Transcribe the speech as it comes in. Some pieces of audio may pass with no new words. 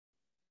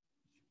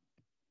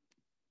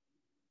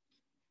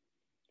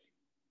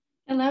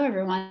Hello,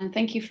 everyone.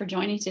 Thank you for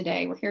joining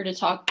today. We're here to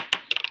talk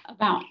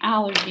about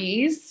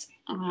allergies.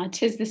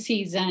 'Tis the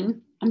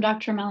season. I'm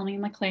Dr. Melanie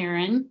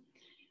McLaren,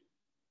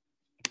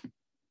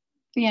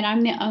 and I'm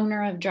the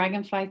owner of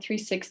Dragonfly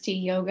 360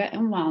 Yoga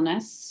and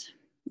Wellness.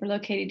 We're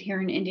located here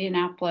in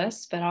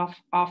Indianapolis, but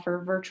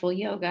offer virtual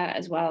yoga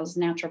as well as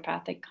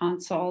naturopathic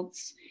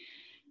consults.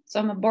 So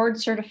I'm a board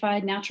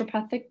certified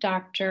naturopathic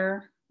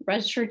doctor,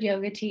 registered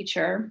yoga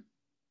teacher,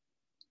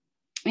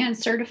 and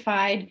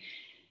certified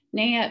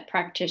NAET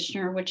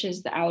practitioner, which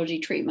is the allergy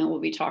treatment we'll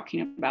be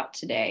talking about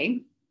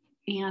today.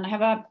 And I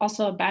have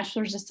also a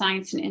bachelor's of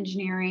science in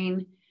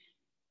engineering.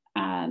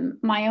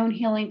 My own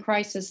healing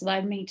crisis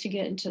led me to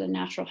get into the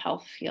natural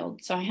health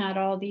field. So I had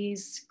all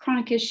these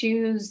chronic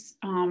issues.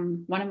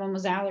 One of them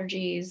was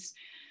allergies.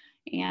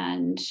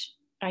 And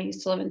I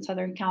used to live in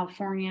Southern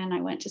California, and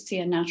I went to see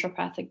a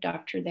naturopathic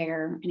doctor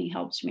there, and he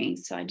helped me.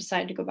 So I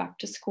decided to go back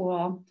to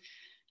school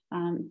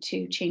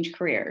to change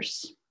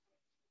careers.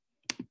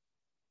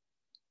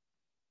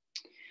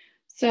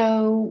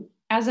 So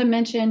as I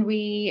mentioned,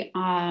 we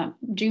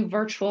do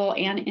virtual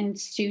and in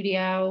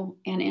studio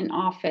and in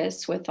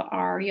office with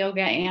our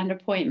yoga and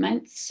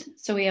appointments.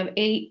 So we have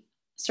 8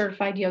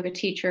 certified yoga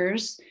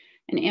teachers,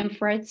 an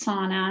infrared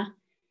sauna,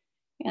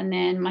 and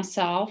then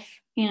myself.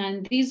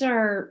 And these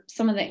are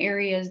some of the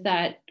areas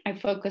that I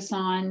focus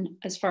on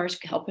as far as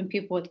helping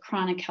people with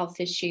chronic health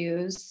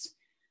issues.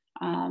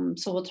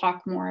 So we'll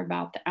talk more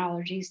about the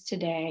allergies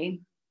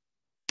today.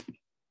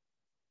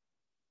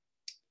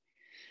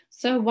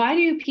 So why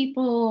do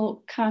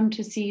people come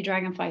to see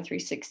Dragonfly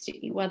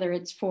 360, whether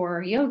it's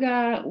for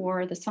yoga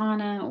or the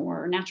sauna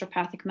or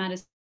naturopathic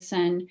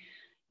medicine?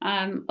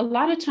 A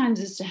lot of times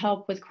is to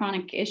help with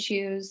chronic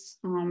issues,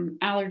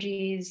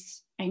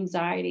 allergies,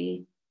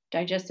 anxiety,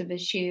 digestive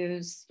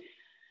issues,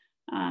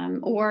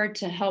 or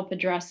to help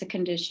address a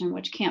condition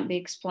which can't be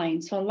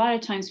explained. So a lot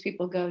of times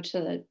people go to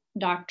the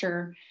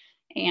doctor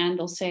and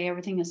they'll say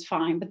everything is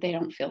fine, but they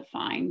don't feel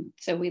fine.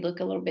 So we look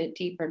a little bit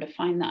deeper to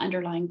find the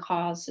underlying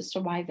cause as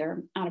to why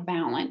they're out of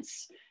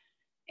balance.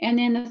 And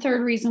then the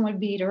third reason would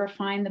be to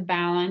refine the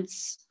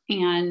balance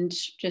and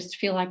just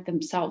feel like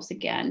themselves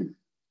again.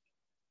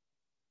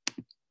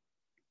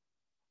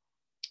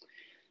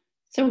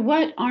 So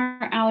what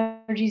are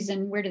allergies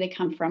and where do they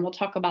come from? We'll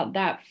talk about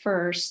that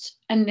first.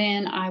 And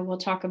then I will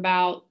talk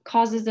about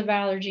causes of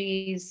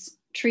allergies,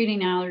 treating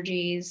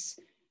allergies,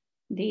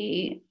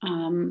 the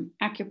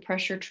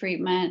acupressure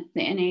treatment, the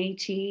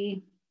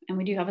NAET, and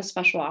we do have a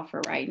special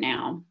offer right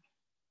now.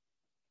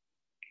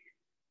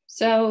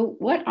 So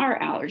what are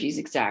allergies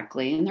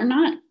exactly? And they're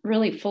not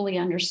really fully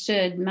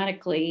understood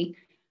medically,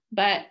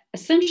 but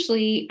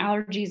essentially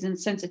allergies and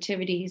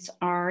sensitivities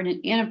are an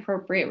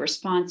inappropriate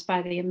response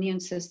by the immune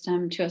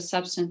system to a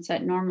substance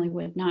that normally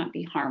would not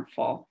be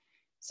harmful,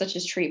 such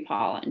as tree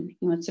pollen.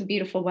 You know, it's a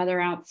beautiful weather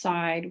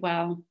outside.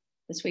 Well,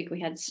 this week we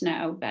had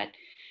snow, but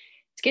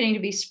it's getting to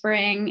be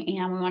spring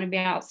and we want to be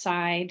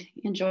outside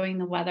enjoying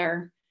the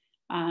weather.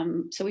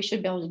 So we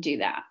should be able to do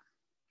that.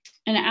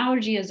 An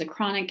allergy is a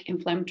chronic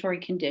inflammatory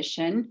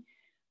condition.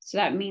 So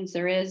that means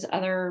there is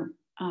other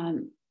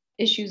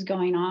issues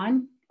going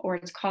on or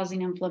it's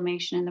causing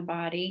inflammation in the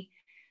body.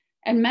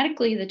 And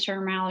medically, the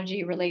term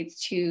allergy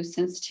relates to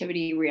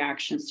sensitivity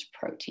reactions to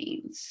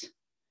proteins.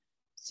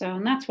 So,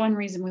 and that's one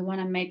reason we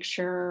want to make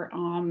sure,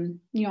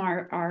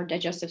 our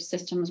digestive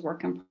system is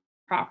working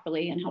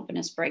properly and helping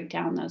us break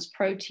down those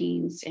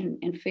proteins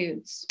in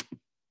foods.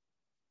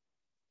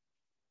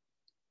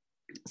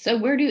 So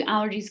where do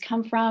allergies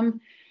come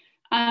from?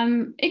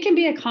 It can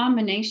be a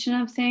combination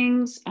of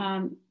things.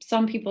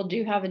 Some people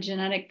do have a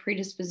genetic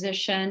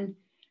predisposition,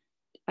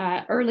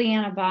 early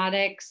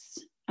antibiotics,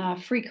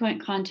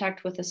 frequent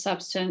contact with a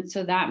substance.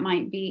 So that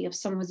might be if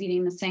someone was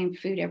eating the same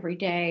food every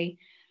day,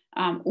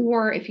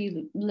 or if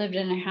you lived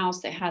in a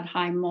house that had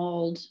high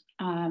mold,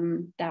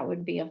 that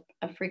would be a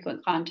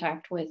frequent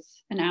contact with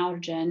an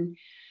allergen.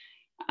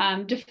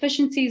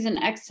 Deficiencies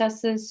and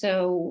excesses.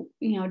 So,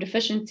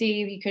 deficiency,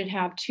 you could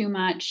have too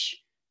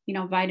much,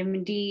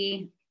 vitamin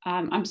D.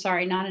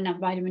 Not enough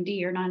vitamin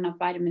D or not enough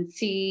vitamin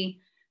C.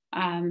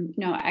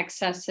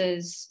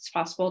 Excesses, it's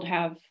possible to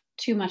have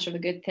too much of a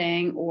good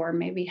thing, or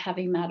maybe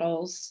heavy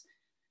metals.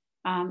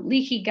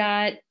 Leaky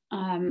gut,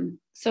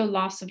 so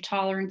loss of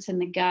tolerance in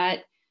the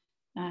gut.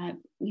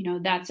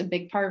 That's a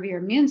big part of your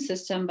immune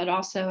system, but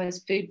also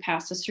as food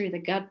passes through the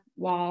gut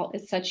wall,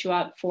 it sets you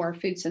up for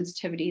food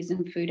sensitivities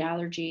and food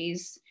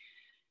allergies.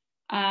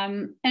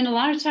 And a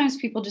lot of times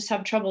people just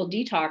have trouble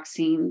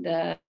detoxing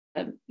the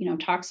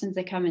toxins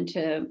they come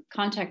into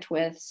contact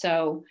with.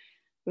 So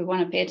we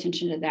want to pay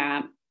attention to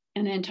that.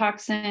 And then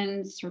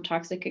toxins or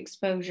toxic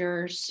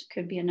exposures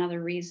could be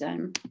another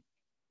reason.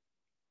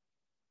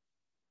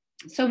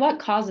 So what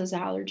causes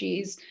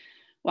allergies?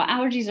 Well,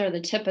 allergies are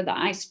the tip of the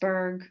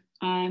iceberg.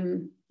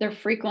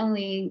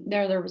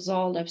 They're the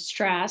result of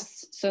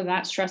stress. So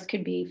that stress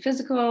could be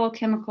physical,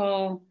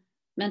 chemical,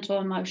 mental,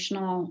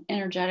 emotional,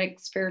 energetic,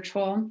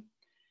 spiritual.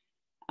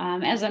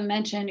 As I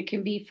mentioned, it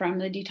can be from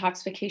the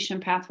detoxification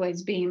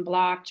pathways being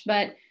blocked,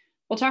 but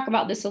we'll talk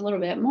about this a little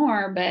bit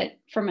more, but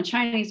from a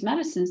Chinese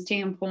medicine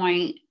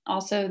standpoint,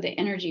 also the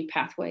energy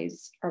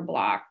pathways are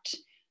blocked.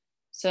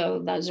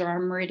 So those are our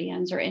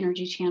meridians or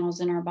energy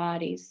channels in our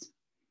bodies.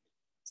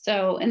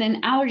 So, and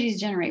then allergies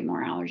generate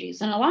more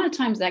allergies. And a lot of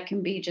times that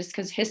can be just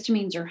because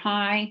histamines are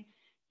high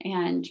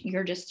and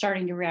you're just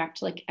starting to react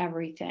to like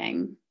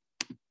everything.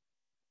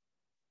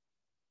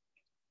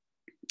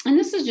 And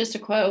this is just a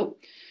quote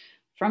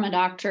from a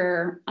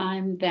doctor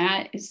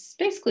that is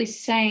basically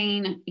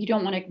saying you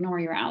don't want to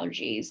ignore your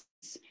allergies.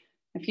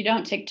 If you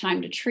don't take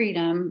time to treat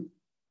them,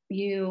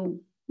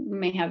 you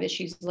may have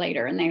issues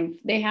later. And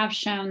they have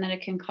shown that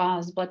it can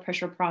cause blood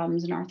pressure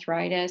problems and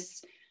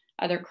arthritis,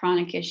 other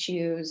chronic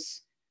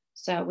issues.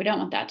 So we don't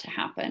want that to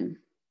happen.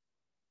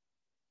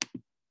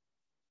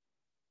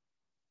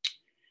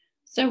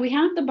 So we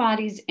have the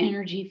body's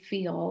energy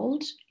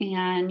field,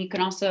 and you can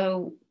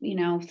also,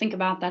 think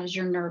about that as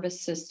your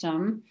nervous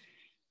system.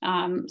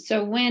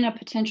 So when a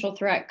potential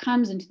threat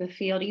comes into the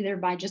field, either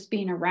by just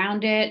being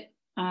around it,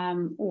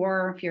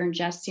 or if you're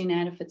ingesting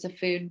it, if it's a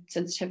food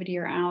sensitivity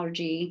or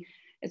allergy,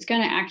 it's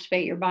going to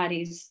activate your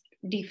body's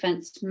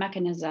defense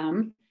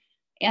mechanism.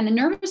 And the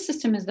nervous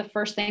system is the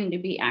first thing to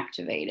be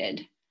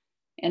activated.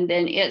 And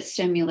then it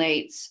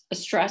stimulates a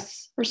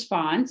stress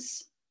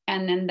response,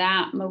 and then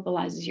that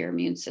mobilizes your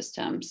immune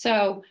system.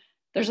 So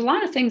there's a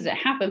lot of things that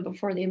happen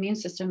before the immune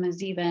system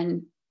is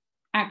even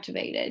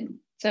activated.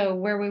 So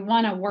where we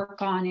want to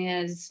work on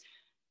is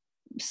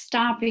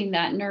stopping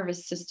that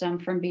nervous system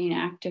from being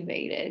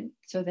activated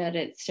so that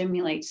it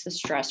stimulates the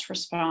stress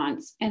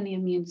response and the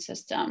immune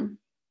system.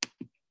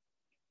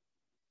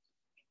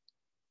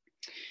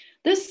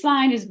 This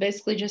slide is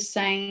basically just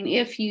saying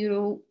if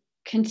you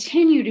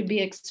continue to be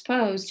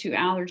exposed to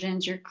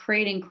allergens, you're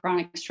creating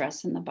chronic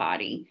stress in the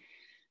body.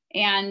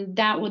 And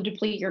that will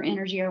deplete your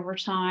energy over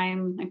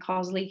time and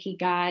cause leaky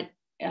gut.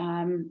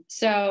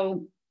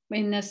 So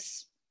in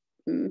this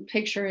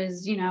picture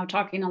is,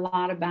 talking a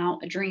lot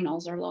about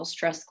adrenals or little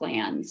stress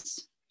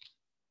glands.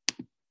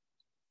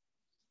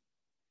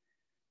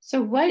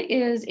 So what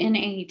is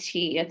NAET?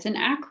 It's an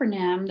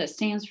acronym that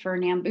stands for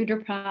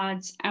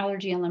Nambudripad's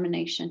Allergy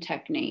Elimination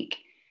Technique.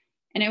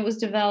 And it was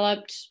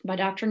developed by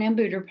Dr.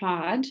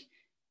 Nambudripad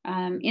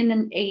in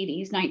the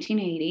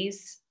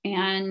 1980s.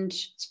 And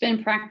it's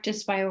been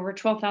practiced by over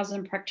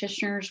 12,000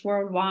 practitioners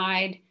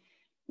worldwide.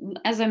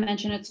 As I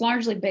mentioned, it's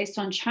largely based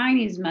on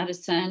Chinese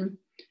medicine.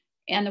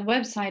 And the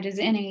website is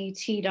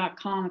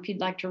naet.com if you'd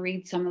like to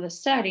read some of the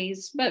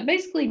studies. But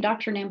basically,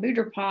 Dr.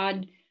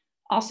 Nambudripad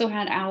also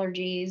had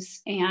allergies,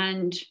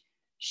 and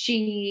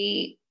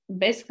she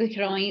basically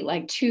could only eat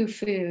like 2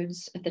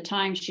 foods at the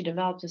time she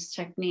developed this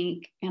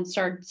technique and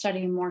started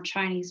studying more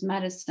Chinese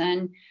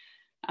medicine,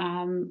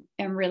 and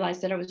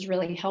realized that it was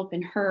really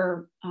helping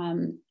her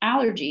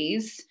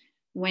allergies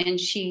when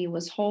she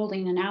was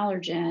holding an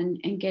allergen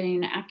and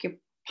getting an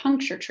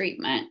acupuncture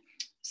treatment.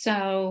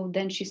 So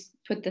then she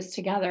put this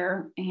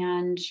together,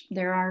 and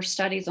there are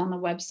studies on the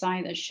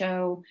website that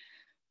show,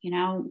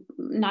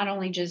 not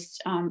only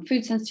just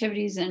food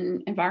sensitivities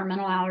and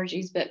environmental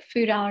allergies, but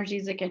food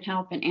allergies that can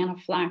help, and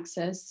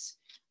anaphylaxis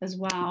as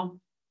well.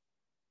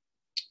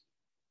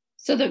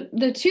 So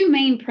the 2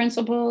 main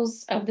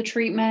principles of the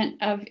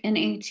treatment of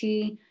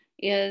NAET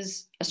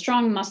is a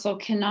strong muscle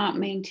cannot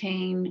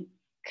maintain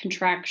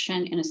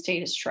contraction in a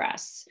state of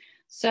stress.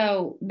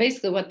 So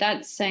basically what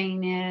that's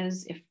saying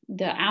is if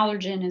the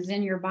allergen is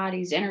in your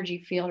body's energy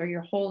field or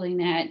you're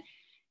holding it,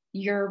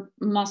 your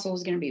muscle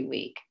is going to be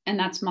weak. And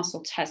that's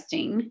muscle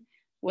testing,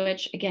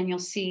 which again, you'll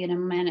see in a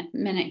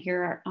minute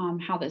here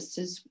how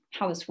this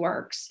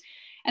works.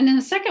 And then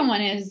the second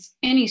one is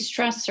any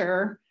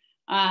stressor,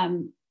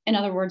 in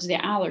other words, the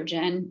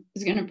allergen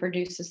is going to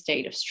produce a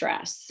state of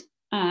stress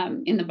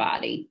in the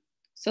body.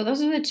 So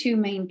those are the 2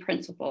 main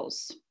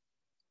principles.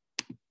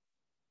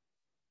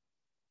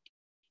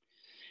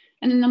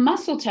 And then the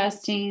muscle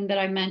testing that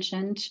I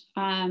mentioned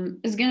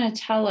is going to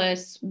tell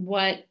us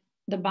what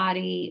the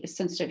body is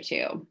sensitive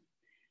to.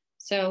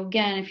 So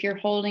again, if you're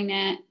holding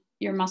it,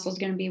 your muscle is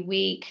going to be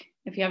weak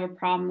if you have a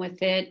problem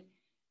with it.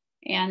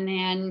 And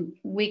then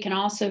we can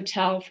also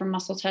tell from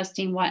muscle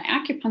testing what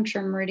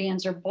acupuncture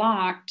meridians are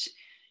blocked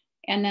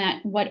and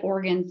that what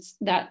organs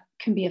that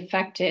can be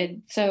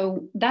affected.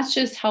 So that's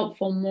just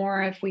helpful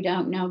more if we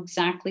don't know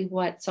exactly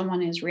what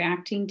someone is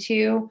reacting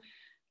to.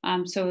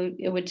 So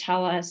it would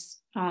tell us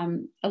a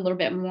little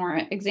bit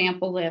more.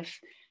 Example, if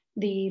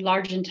the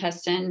large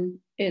intestine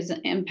is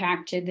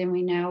impacted, then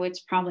we know it's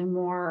probably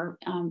more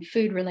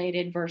food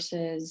related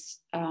versus,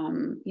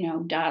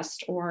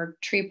 dust or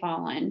tree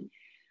pollen.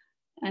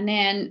 And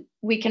then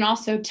we can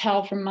also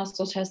tell from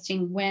muscle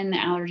testing when the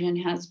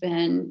allergen has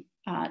been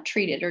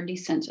treated or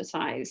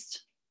desensitized.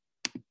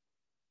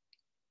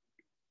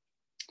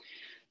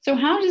 So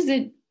how does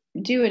it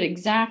do it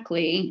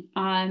exactly?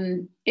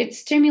 It's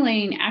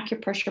stimulating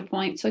acupressure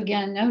points. So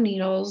again, no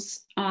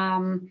needles.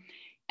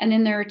 And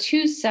then there are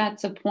 2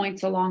 sets of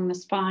points along the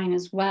spine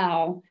as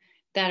well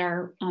that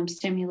are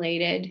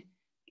stimulated.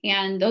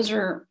 And those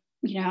are,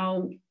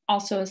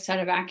 also a set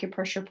of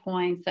acupressure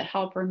points that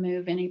help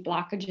remove any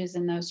blockages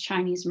in those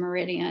Chinese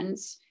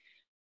meridians.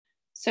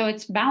 So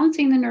it's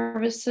balancing the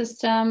nervous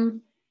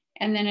system,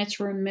 and then it's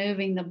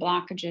removing the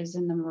blockages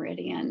in the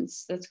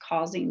meridians that's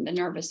causing the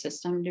nervous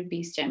system to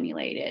be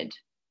stimulated.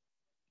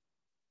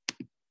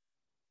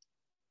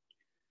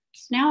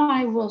 So now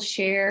I will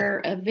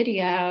share a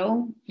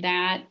video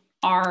that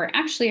one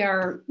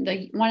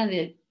of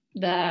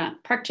the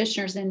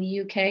practitioners in the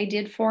UK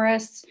did for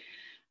us.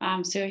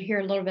 So you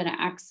hear a little bit of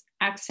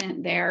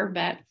accent there,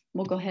 but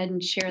we'll go ahead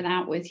and share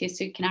that with you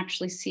so you can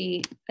actually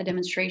see a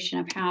demonstration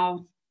of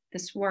how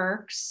this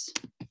works.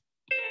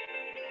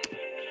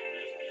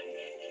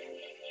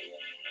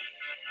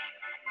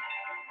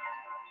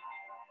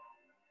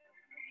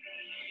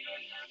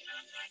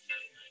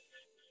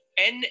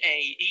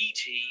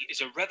 NAET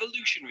is a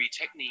revolutionary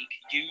technique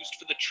used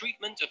for the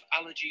treatment of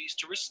allergies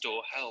to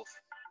restore health.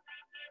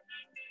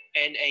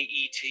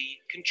 NAET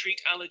can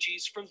treat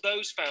allergies from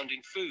those found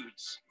in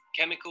foods,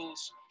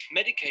 chemicals,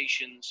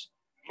 medications,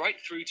 right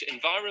through to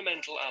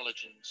environmental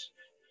allergens.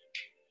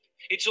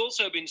 It's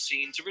also been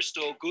seen to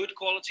restore good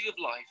quality of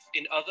life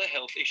in other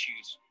health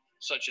issues,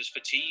 such as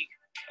fatigue,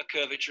 a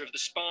curvature of the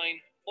spine,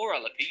 or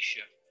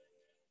alopecia.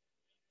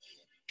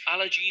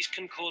 Allergies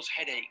can cause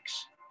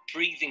headaches,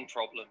 breathing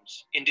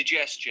problems,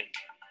 indigestion,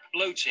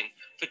 bloating,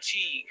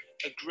 fatigue,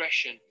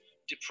 aggression,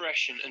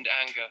 depression, and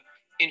anger.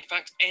 In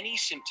fact, any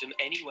symptom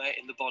anywhere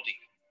in the body.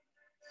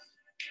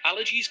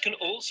 Allergies can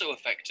also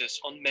affect us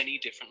on many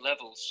different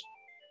levels: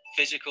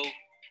 physical,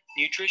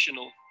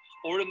 nutritional,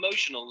 or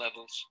emotional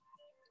levels.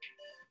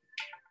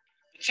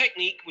 The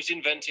technique was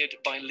invented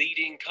by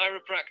leading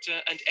chiropractor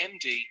and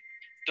MD,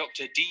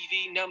 Dr.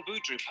 D.V.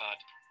 Nambudripad,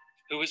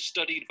 who has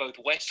studied both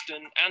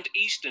Western and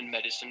Eastern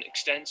medicine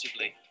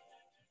extensively.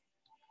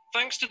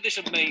 Thanks to this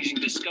amazing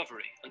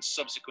discovery and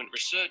subsequent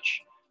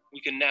research,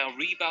 we can now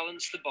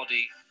rebalance the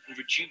body and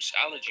reduce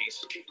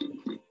allergies.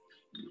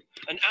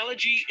 An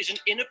allergy is an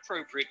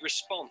inappropriate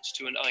response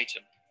to an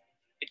item.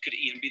 It could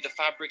even be the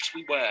fabrics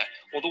we wear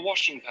or the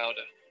washing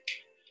powder.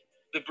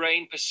 The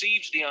brain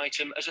perceives the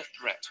item as a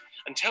threat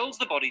and tells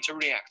the body to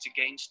react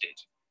against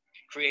it,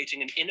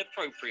 creating an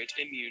inappropriate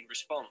immune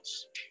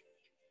response.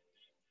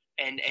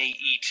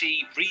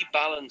 NAET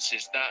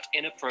rebalances that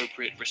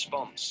inappropriate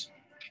response.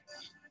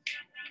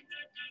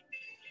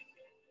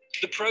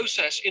 The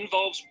process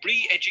involves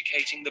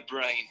re-educating the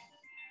brain,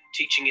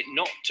 teaching it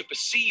not to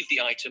perceive the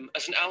item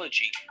as an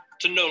allergy,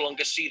 to no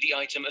longer see the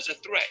item as a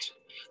threat.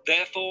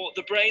 Therefore,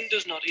 the brain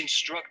does not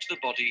instruct the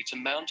body to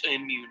mount an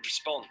immune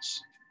response.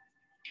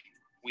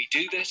 We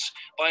do this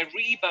by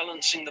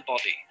rebalancing the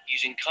body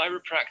using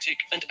chiropractic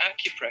and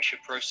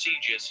acupressure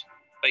procedures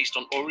based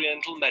on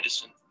Oriental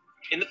medicine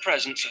in the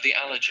presence of the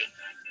allergen.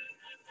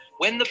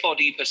 When the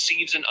body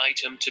perceives an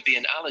item to be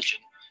an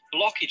allergen,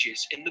 blockages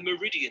in the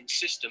meridian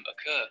system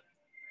occur.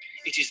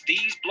 It is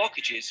these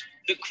blockages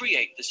that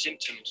create the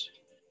symptoms.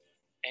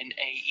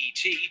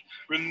 NAET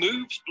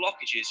removes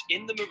blockages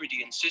in the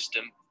meridian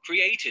system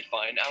created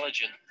by an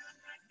allergen.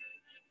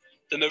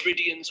 The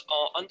meridians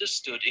are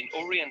understood in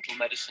Oriental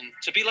medicine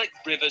to be like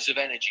rivers of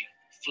energy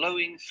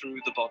flowing through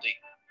the body.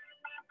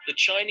 The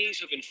Chinese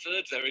have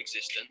inferred their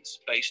existence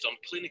based on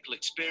clinical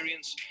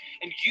experience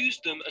and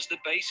used them as the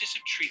basis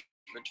of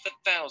treatment for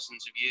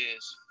thousands of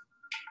years.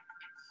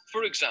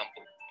 For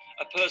example,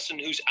 a person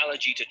whose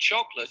allergy to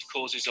chocolate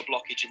causes a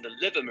blockage in the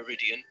liver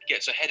meridian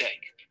gets a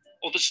headache,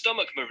 or the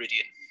stomach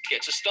meridian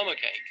gets a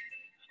stomachache,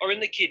 or in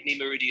the kidney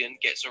meridian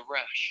gets a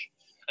rash,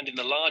 and in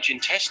the large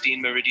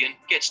intestine meridian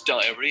gets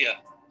diarrhea.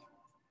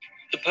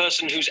 The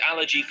person whose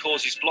allergy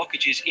causes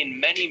blockages in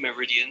many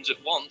meridians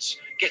at once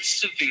gets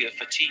severe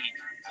fatigue.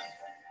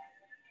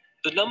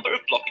 The number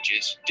of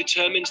blockages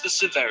determines the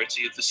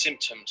severity of the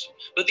symptoms,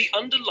 but the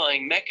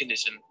underlying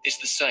mechanism is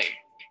the same.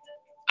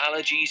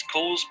 Allergies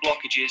cause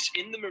blockages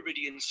in the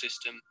meridian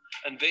system,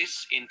 and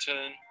this, in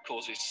turn,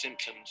 causes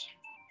symptoms.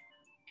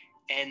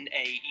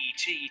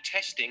 NAET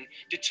testing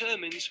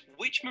determines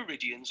which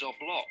meridians are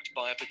blocked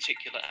by a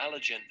particular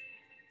allergen.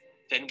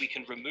 Then we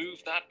can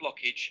remove that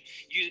blockage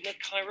using a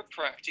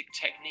chiropractic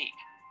technique,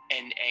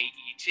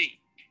 NAET.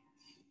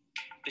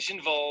 This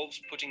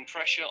involves putting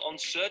pressure on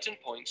certain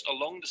points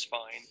along the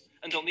spine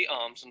and on the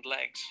arms and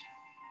legs.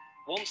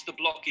 Once the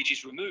blockage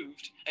is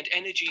removed and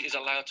energy is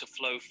allowed to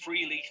flow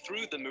freely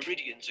through the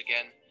meridians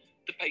again,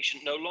 the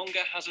patient no longer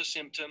has a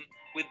symptom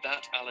with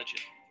that allergen.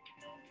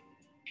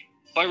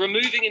 By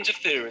removing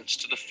interference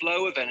to the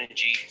flow of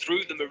energy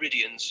through the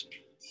meridians,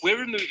 we're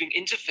removing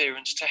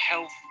interference to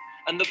health,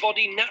 and the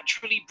body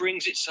naturally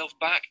brings itself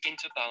back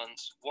into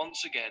balance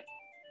once again.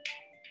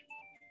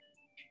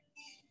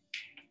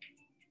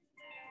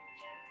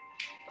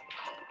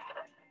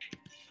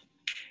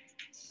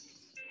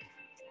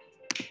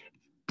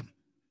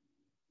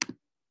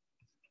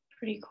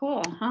 Pretty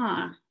cool,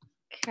 huh?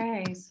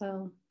 Okay,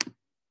 so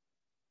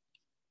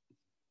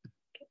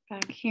get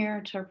back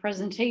here to our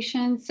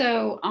presentation.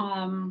 So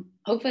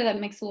hopefully that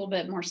makes a little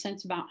bit more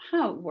sense about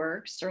how it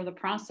works or the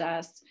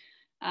process,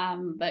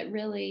 but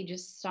really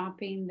just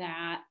stopping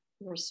that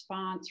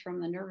response from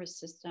the nervous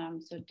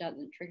system so it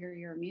doesn't trigger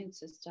your immune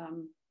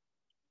system.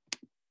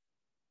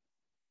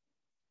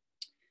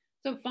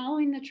 So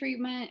following the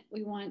treatment,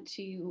 we want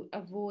to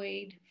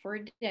avoid for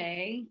a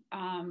day.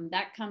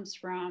 That comes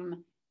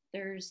from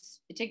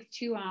it takes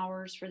 2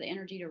 hours for the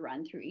energy to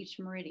run through each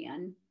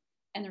meridian,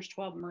 and there's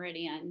 12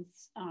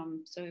 meridians.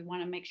 So we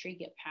want to make sure you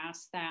get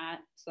past that.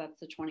 So that's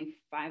the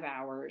 25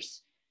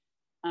 hours.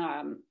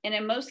 And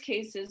in most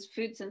cases,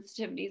 food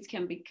sensitivities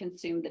can be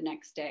consumed the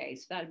next day.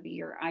 So that'd be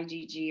your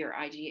IgG or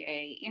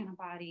IgA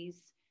antibodies.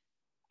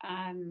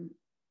 And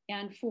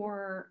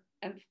for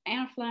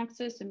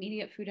anaphylaxis,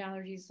 immediate food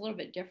allergies, a little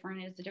bit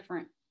different. It's a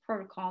different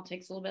protocol,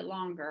 takes a little bit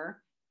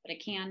longer, but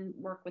it can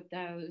work with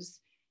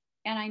those.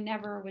 And I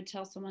never would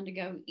tell someone to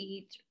go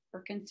eat or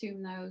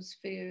consume those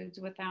foods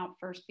without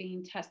first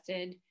being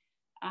tested,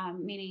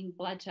 meaning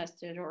blood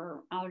tested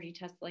or allergy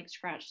tested, like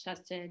scratch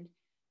tested.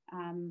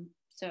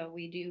 So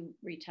we do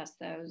retest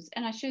those.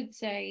 And I should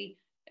say,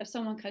 if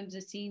someone comes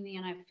to see me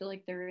and I feel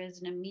like there is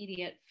an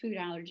immediate food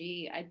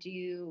allergy, I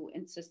do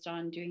insist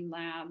on doing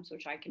labs,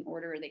 which I can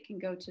order. They can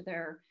go to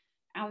their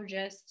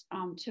allergist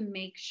to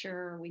make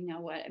sure we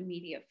know what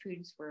immediate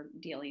foods we're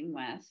dealing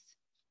with.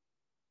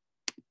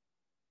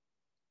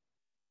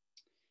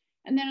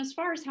 And then as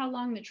far as how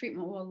long the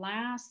treatment will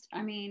last,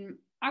 I mean,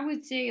 I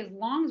would say as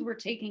long as we're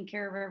taking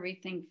care of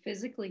everything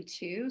physically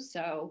too.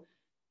 So,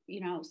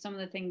 some of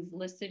the things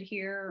listed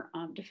here,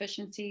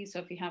 deficiency. So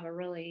if you have a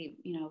really,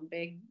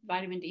 big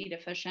vitamin D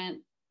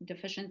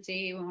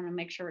deficiency, we want to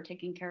make sure we're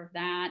taking care of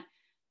that.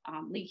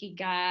 Leaky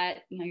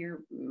gut,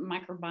 your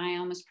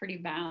microbiome is pretty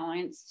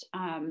balanced.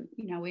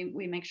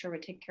 We make sure we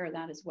take care of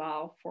that as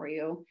well for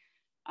you.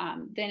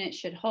 Then it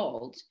should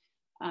hold.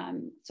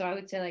 So I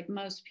would say, like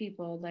most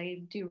people,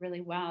 they do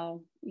really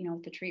well,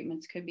 the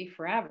treatments could be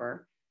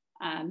forever.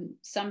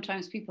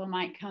 Sometimes people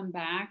might come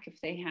back if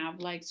they have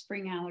like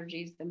spring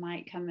allergies, they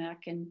might come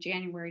back in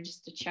January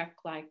just to check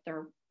like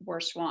their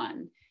worst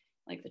one,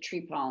 like the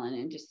tree pollen,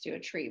 and just do a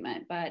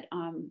treatment, but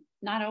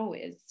not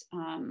always.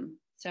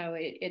 So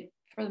it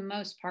for the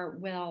most part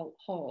will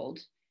hold.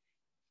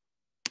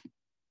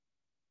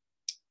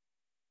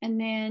 And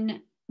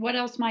then what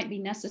else might be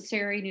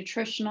necessary?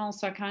 Nutritional.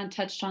 So I kind of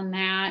touched on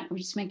that. We're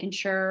just making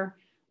sure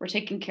we're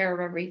taking care of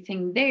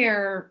everything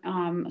there.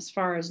 As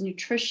far as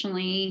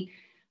nutritionally,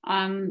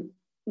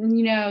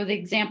 the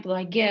example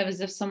I give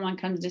is if someone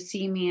comes to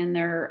see me and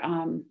they're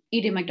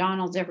eating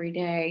McDonald's every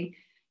day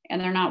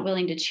and they're not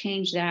willing to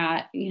change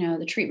that,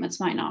 the treatments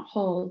might not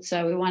hold.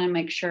 So we want to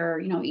make sure,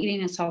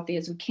 eating as healthy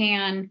as we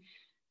can,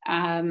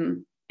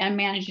 and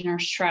managing our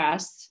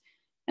stress.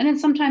 And then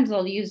sometimes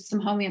they'll use some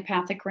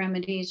homeopathic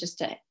remedies just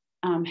to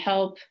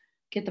help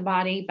get the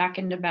body back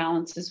into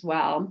balance as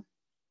well.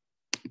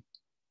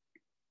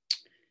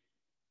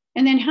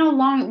 And then how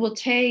long it will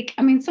take.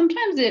 I mean,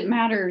 sometimes it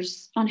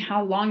matters on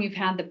how long you've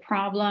had the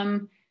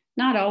problem,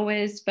 not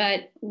always,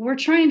 but we're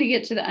trying to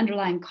get to the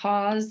underlying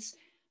cause.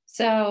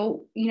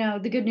 So,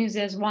 the good news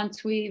is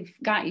once we've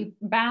got you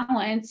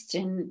balanced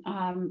and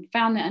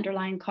found the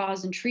underlying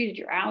cause and treated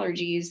your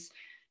allergies,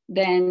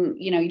 then,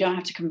 you don't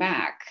have to come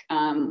back.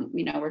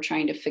 We're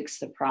trying to fix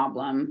the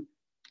problem.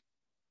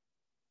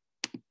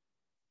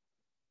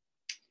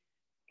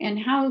 And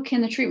how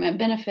can the treatment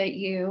benefit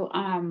you?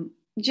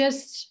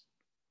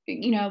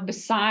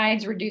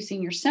 Besides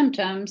reducing your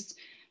symptoms,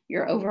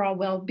 your overall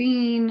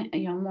well-being,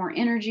 more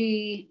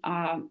energy,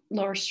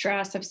 lower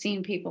stress. I've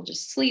seen people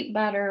just sleep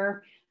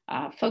better,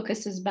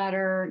 focus is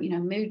better,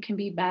 mood can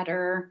be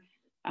better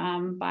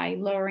by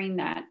lowering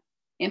that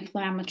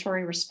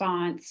inflammatory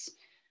response.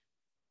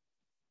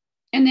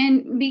 And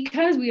then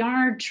because we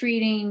are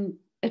treating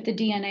at the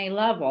DNA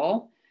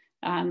level,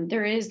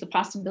 there is the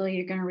possibility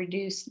you're going to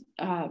reduce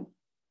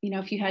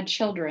if you had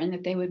children,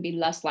 that they would be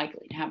less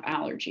likely to have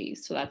allergies.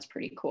 So that's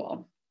pretty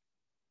cool.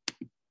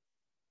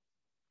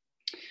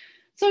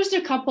 So just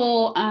a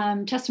couple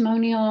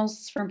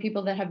testimonials from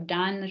people that have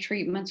done the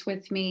treatments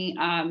with me.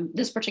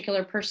 This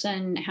particular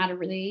person had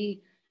a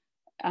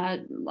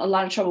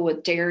lot of trouble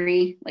with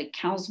dairy, like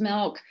cow's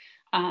milk.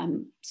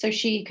 So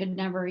she could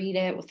never eat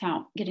it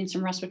without getting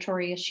some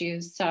respiratory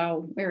issues.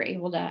 So we were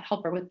able to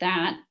help her with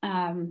that.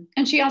 And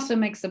she also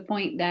makes the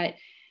point that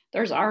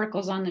there's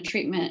articles on the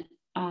treatment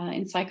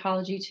in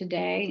Psychology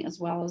Today, as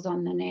well as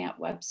on the NAET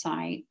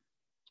website.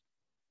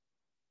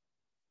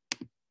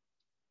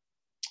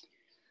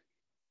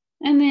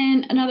 And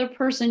then another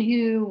person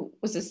who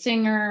was a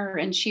singer,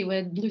 and she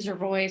would lose her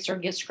voice or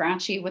get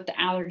scratchy with the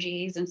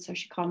allergies. And so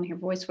she called me her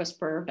voice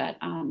whisperer, but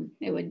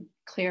it would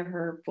clear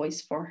her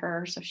voice for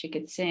her so she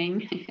could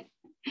sing.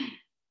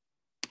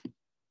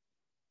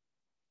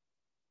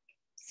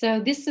 So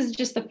this is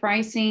just the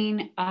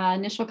pricing,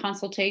 initial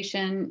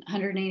consultation,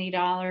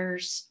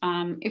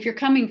 $180. If you're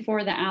coming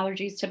for the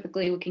allergies,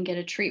 typically we can get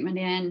a treatment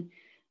in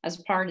as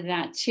part of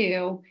that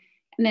too.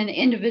 And then the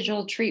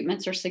individual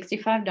treatments are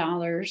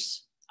 $65.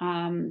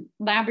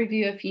 Lab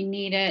review, if you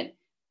need it,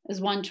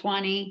 is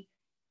 $120.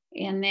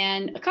 And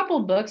then a couple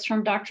of books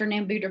from Dr.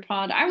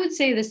 Nambudripad. I would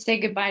say the Say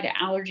Goodbye to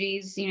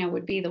Allergies,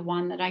 would be the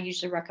one that I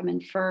usually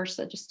recommend first.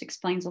 That just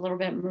explains a little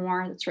bit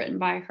more. That's written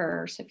by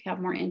her. So if you have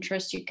more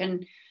interest, you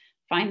can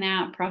find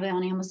that probably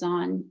on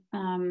Amazon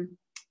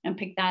and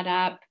pick that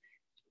up.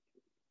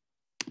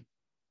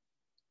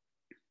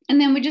 And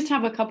then we just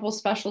have a couple of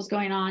specials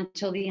going on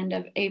till the end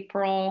of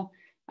April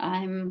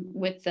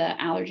with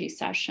the allergy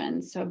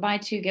sessions. So buy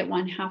 2, get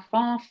 1 half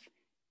off.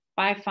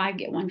 Buy 5,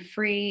 get 1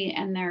 free,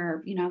 and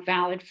they're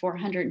valid for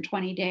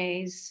 120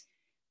 days.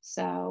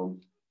 So,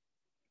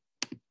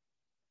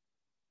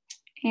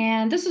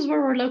 and this is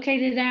where we're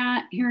located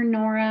at here in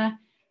Nora.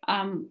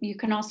 You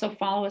can also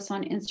follow us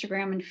on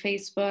Instagram and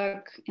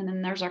Facebook, and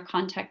then there's our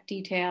contact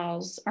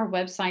details. Our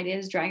website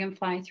is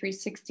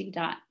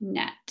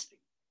dragonfly360.net.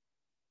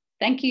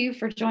 Thank you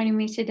for joining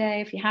me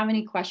today. If you have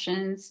any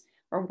questions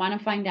or want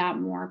to find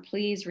out more,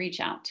 please reach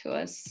out to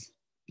us.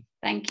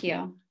 Thank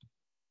you.